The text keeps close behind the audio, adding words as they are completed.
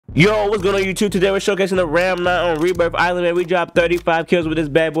Yo, what's going on YouTube? Today we're showcasing the Ram 9 on Rebirth Island, man. We dropped 35 kills with this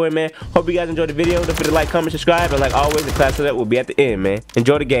bad boy, man. Hope you guys enjoyed the video. Don't forget to like, comment, subscribe, and like always, the class of that will be at the end, man.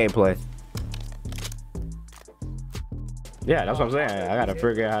 Enjoy the gameplay. Yeah, that's what I'm saying. I gotta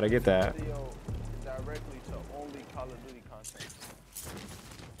figure out how to get that.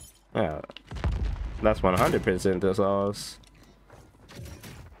 Yeah, that's 100% the sauce. We're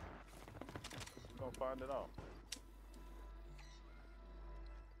gonna find it out.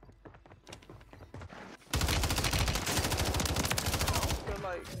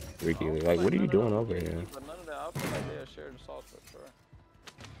 Ricky, like, what are you doing over here? But none of that, I feel like they shared the sauce for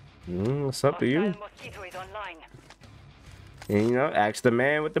sure. It's up to you. And, you know, ask the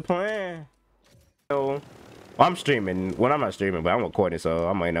man with the plan. So, well, I'm streaming. Well, I'm not streaming, but I'm recording, so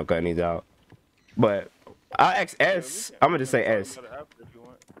I might end up cutting these out. But I asked S. I'm gonna just say S.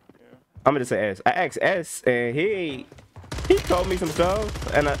 I'm gonna just say S. I asked S, and he told me some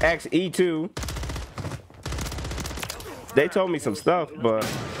stuff, and I asked E too. They told me some stuff, but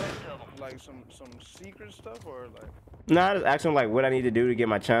like some secret stuff, or like. Nah, I just asked them like what I need to do to get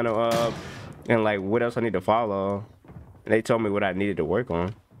my channel up, and like what else I need to follow. And they told me what I needed to work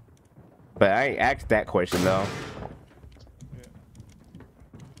on, but I ain't asked that question though. Yeah.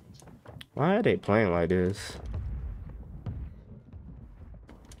 Why are they playing like this?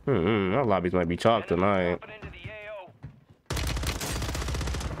 Our lobbies might be chalked tonight.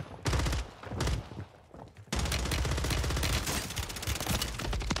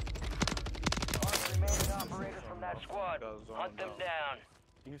 Hunt them down.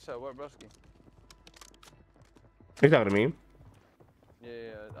 You said what, Brusky? You talking to me? Yeah,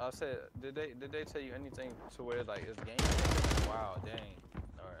 I said, did they tell you anything to where like it's game? Wow, dang.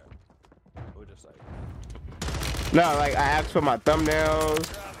 All right. We're just like. No, like I asked for my thumbnails.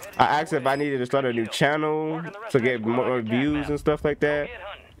 I asked if I needed to start a new channel to get more views and stuff like that.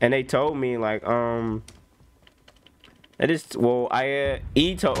 And they told me like it is well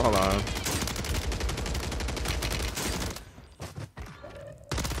E told hold on.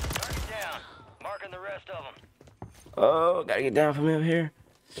 Oh, gotta get down from over here.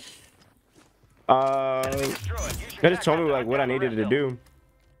 They just told me like what I needed to do,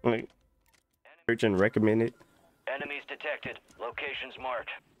 like search and recommend it. Enemies detected. Locations marked.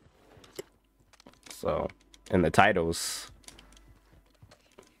 So, and the titles,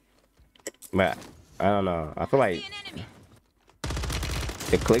 but I don't know. I feel like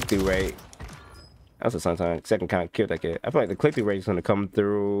the click-through rate. That's a sometimes second kind of kill that kid. I feel like the click-through rate is gonna come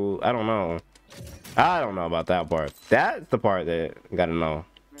through. I don't know. I don't know about that part. That's the part that you gotta know.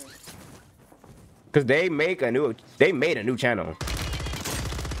 Cause they made a new channel.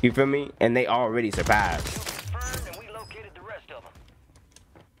 You feel me? And they already surpassed.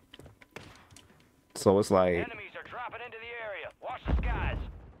 So it's like Enemies are dropping into the area. Watch the skies.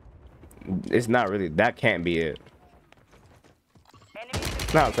 it's not really that can't be it.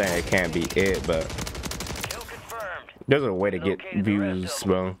 Not saying it can't be it, but there's a way to get views,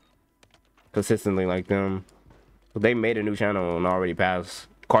 bro. Consistently like them. They made a new channel and already passed.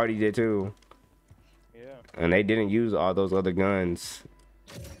 Cardi did too. Yeah. And they didn't use all those other guns.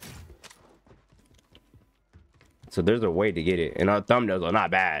 So there's a way to get it. And our thumbnails are not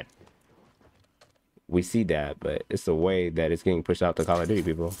bad. We see that, but it's the way that it's getting pushed out to Call of Duty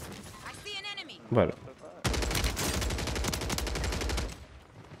people. I see an enemy. But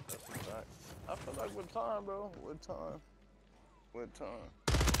I feel like with time, bro. With time.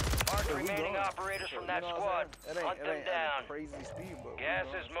 Mark the remaining operators from that squad. Hunt them down. Crazy speed, but Gas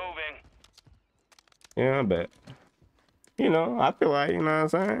is moving. yeah, I bet. You know, I feel like, you know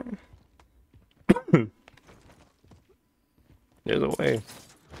what I'm saying? There's a way.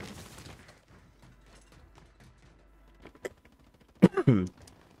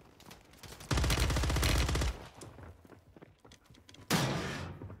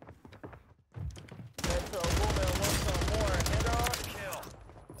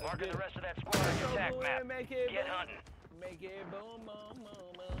 Marking the rest of that squad on your attack map. Get hunting. Make it boom, boom,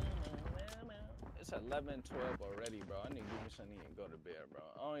 boom, boom, boom. It's 11:12 already, bro. I need to give me something and go to bed, bro.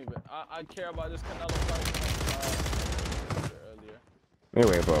 I care about this Canelo fight earlier. We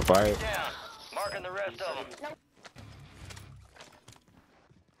waiting for a fight. Down. Marking the rest of them.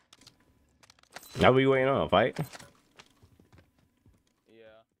 Now we waiting on a fight. Yeah.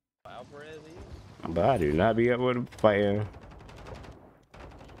 Alvarez, But I do not be up with a fighting.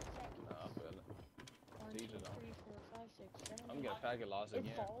 I'm getting packet loss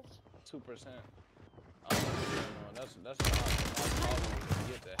again. 2%. That's not to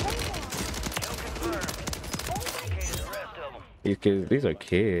get that. These kids, these are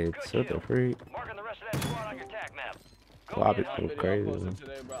kids. What the freak? Marking the rest of that squad on your attack map. Lobby's My been video I crazy. posted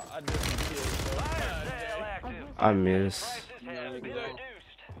today, bro. I did some kills, bro. Fire sale active. I miss. Prices have been reduced.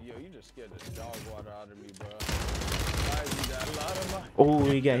 Yo, you just scared the dog water out of me, bro. Why you got a lot of my... Oh,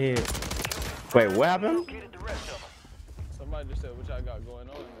 he got hit. Wait, what happened? Located the rest of them. Somebody just said what y'all got going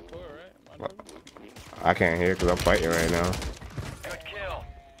on in the court, right? My nigga? I can't hear because I'm fighting right now. Good kill.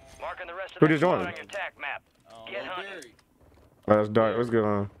 Marking the rest of Who the just squad joined? on your attack map. Get hunting. Oh, that's dark. What's going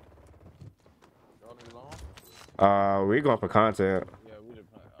on? We going for content. Yeah, we just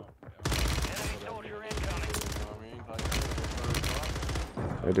playing. Oh, yeah. Enemy soldier incoming.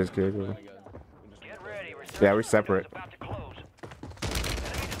 It just killed me. Get ready. Yeah, we're separate. About to close.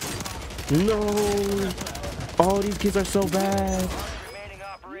 No. Oh, these kids are so bad. Remaining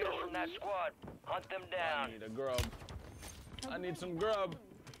operators from that squad. Hunt them I down. need a grub. I need some grub.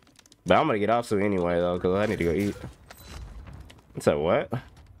 But I'm gonna get off soon anyway, though, because I need to go eat. So what?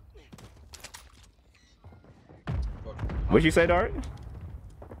 What'd you say, Dart?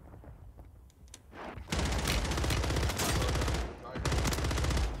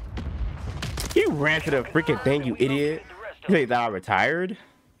 You ran to the freaking thing, you idiot. You think that I retired?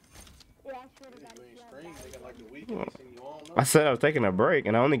 I said I was taking a break,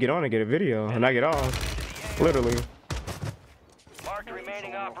 and I only get on to get a video, and I get off. Literally. Mark the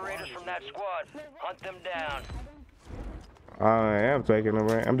remaining operators from that squad. Hunt them down. I am taking a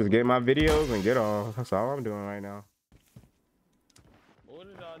break. I'm just getting my videos and get off. That's all I'm doing right now. What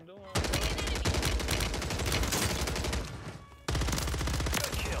is y'all doing?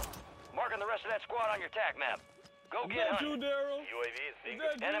 Good kill. Marking the rest of that squad on your attack map. Go get Is that you, hunting. Daryl? UAV is Is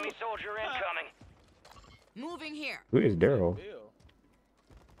that you? enemy soldier incoming. Moving here. Who is Daryl? Bill.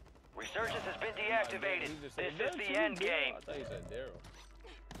 Resurgence has been deactivated. He just This said, is "That's the you, end Bill." game. I thought you said Daryl.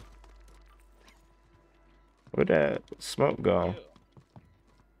 Where'd that smoke go? Bill.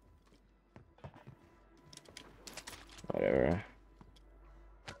 Whatever.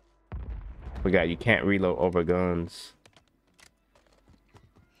 We got you can't reload over guns.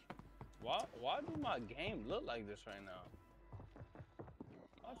 Why do my game look like this right now?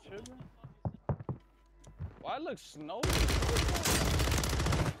 Am I tripping? Why it looks snowy?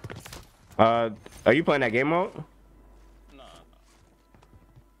 Are you playing that game mode? Nah.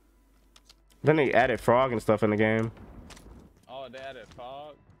 Then they added frog and stuff in the game. Oh, they added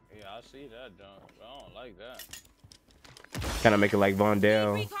fog? Yeah, I see that, John. But I don't like that. Kind of make it like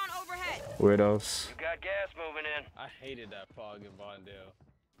Vondale. Recon overhead. Weirdos. You got gas moving in. I hated that fog in Vondale.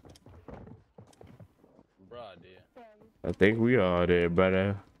 Bruh, I did. I think we all did,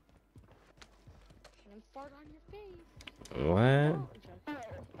 brother. Fart on your face. What?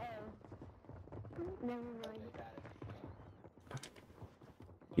 Never mind.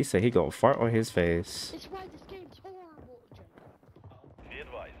 He said he gonna fart on his face. It's why this game's horrible.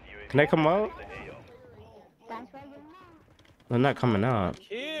 Can they come out? That's why you're not. They're not coming out.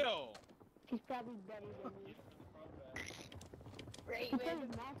 Kill! He's probably better than me. He plays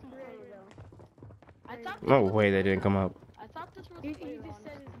Matthew Gray, though. I thought No way they didn't come up. I thought this was he just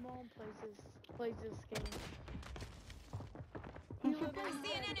said his mom plays this game. I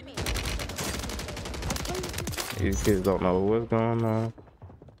see an enemy. These kids don't know what's going on,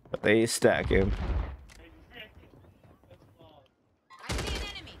 but they stacking. I see an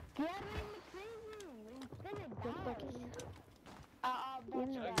enemy. Yeah, we're in the playroom. We're in the fucking.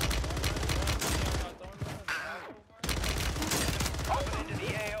 Open into the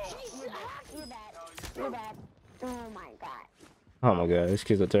AO. You're bad. Oh my god. Oh my god, these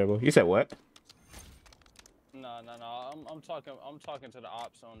kids are terrible. You said what? No. I'm talking to the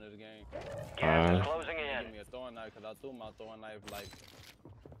ops on this game. Gas is closing Give in. me a throwing knife because I threw my throwing knife like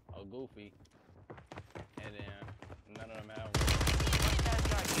a goofy. And then none of them have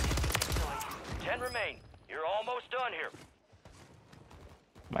one. 10 remain. You're almost done here.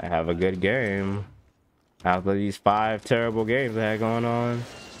 Might have a good game after these 5 terrible games I had going on.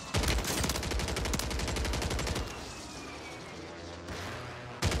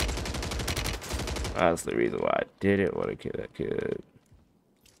 That's the reason why I didn't want to kill that kid.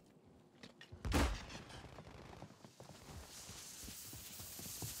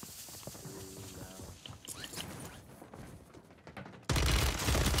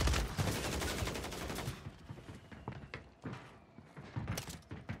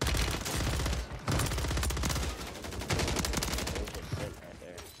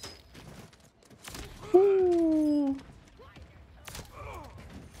 Woo.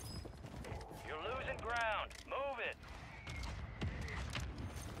 You're losing ground. Move it.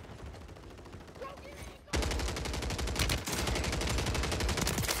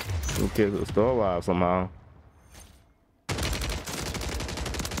 Them kids are still alive somehow.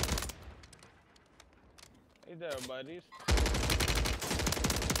 Hey there, buddies.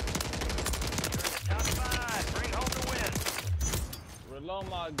 Oh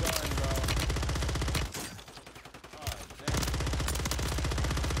my gun, bro. Oh, damn.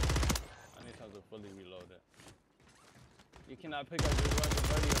 I need something to fully reload it. You cannot pick up your weapon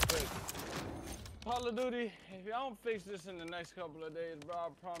ready or quick. Call of Duty, if y'all don't fix this in the next couple of days, bro, I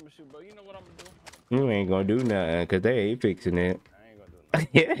promise you, bro. You know what I'm gonna do? You ain't gonna do nothing, cause they ain't fixing it. I ain't gonna do nothing.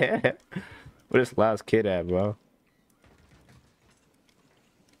 Yeah. Where this last kid at, bro?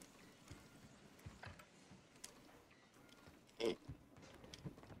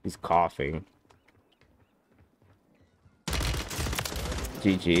 He's coughing.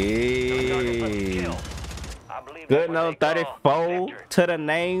 GG. Good no 34 to the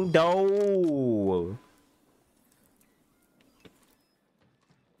name though.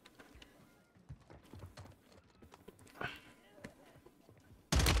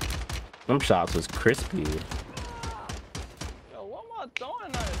 Them shots was crispy. Yo, what am I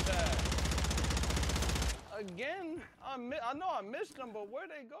throwing at that? Again? I know I missed them, but where'd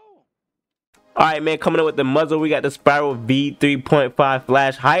they go? Alright, man, coming up with the muzzle, we got the Spiral V 3.5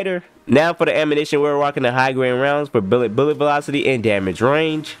 flash hider. Now for the ammunition, we're rocking the high grain rounds for bullet velocity and damage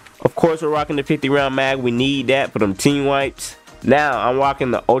range. Of course, we're rocking the 50 round mag. We need that for them team wipes. Now I'm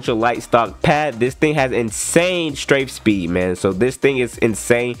rocking the ultra light stock pad. This thing has insane strafe speed, man. So this thing is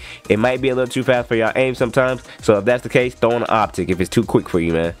insane. It might be a little too fast for y'all aim sometimes. So if that's the case, throw on an optic if it's too quick for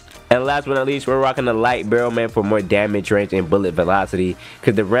you, man. And last but not least, we're rocking the light barrel, man, for more damage range and bullet velocity.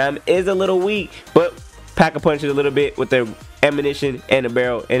 Because the round is a little weak, but pack a punch it a little bit with the ammunition and the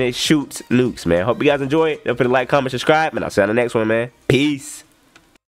barrel, and it shoots nukes, man. Hope you guys enjoy it. Don't forget to like, comment, subscribe, and I'll see you on the next one, man. Peace.